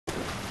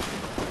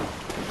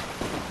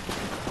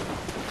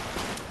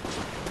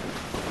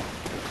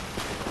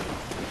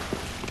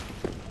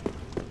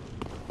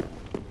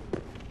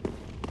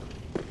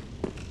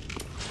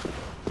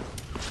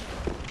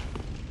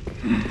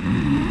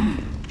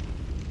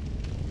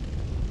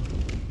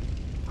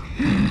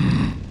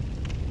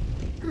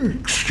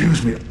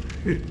Excuse me,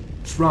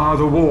 it's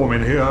rather warm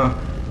in here.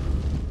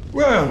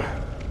 Well,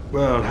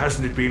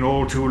 hasn't it been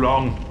all too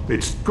long?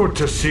 It's good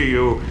to see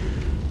you.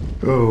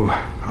 Oh,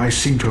 I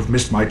seem to have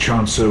missed my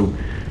chance, so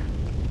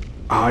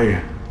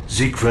I,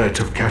 Siegward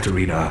of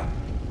Katarina,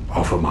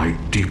 offer my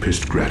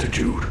deepest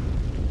gratitude.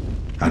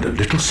 And a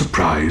little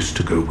surprise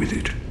to go with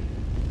it.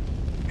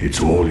 It's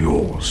all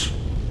yours.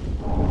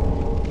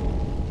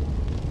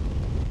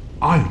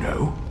 I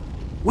know.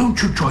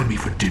 Won't you join me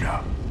for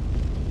dinner?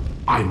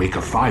 I make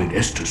a fine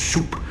Esther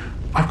soup.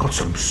 I've got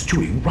some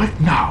stewing right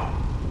now.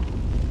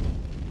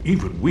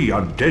 Even we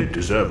undead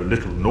deserve a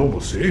little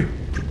normalcy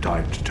from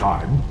time to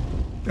time.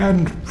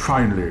 And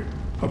finally,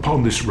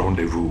 upon this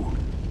rendezvous,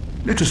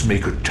 let us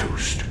make a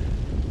toast.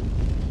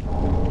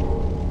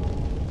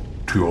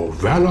 To your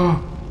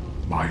valor,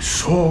 my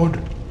sword,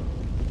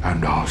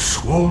 and our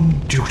sworn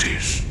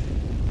duties.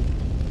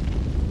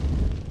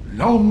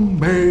 Long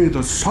may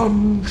the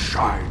sun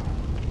shine.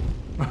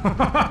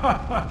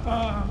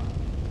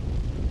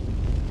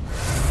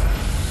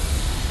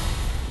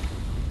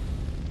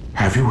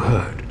 Have you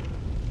heard?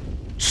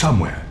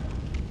 Somewhere,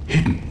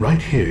 hidden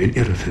right here in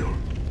Irithyll,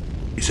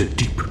 is a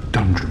deep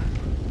dungeon.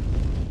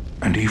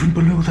 And even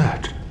below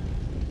that,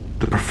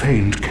 the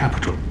profaned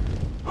capital,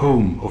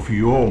 home of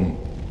Yom,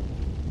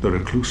 the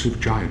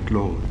reclusive giant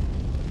lord.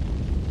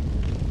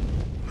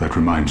 That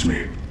reminds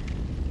me,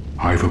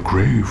 I've a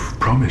grave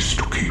promise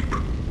to keep.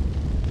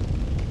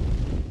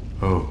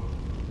 Oh,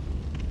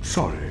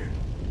 sorry.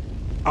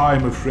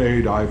 I'm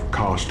afraid I've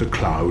cast a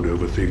cloud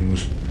over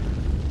things.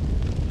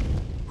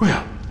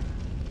 Well,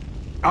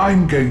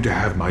 I'm going to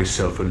have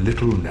myself a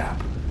little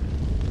nap.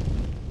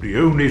 The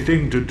only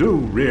thing to do,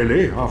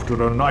 really,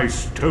 after a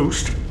nice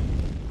toast.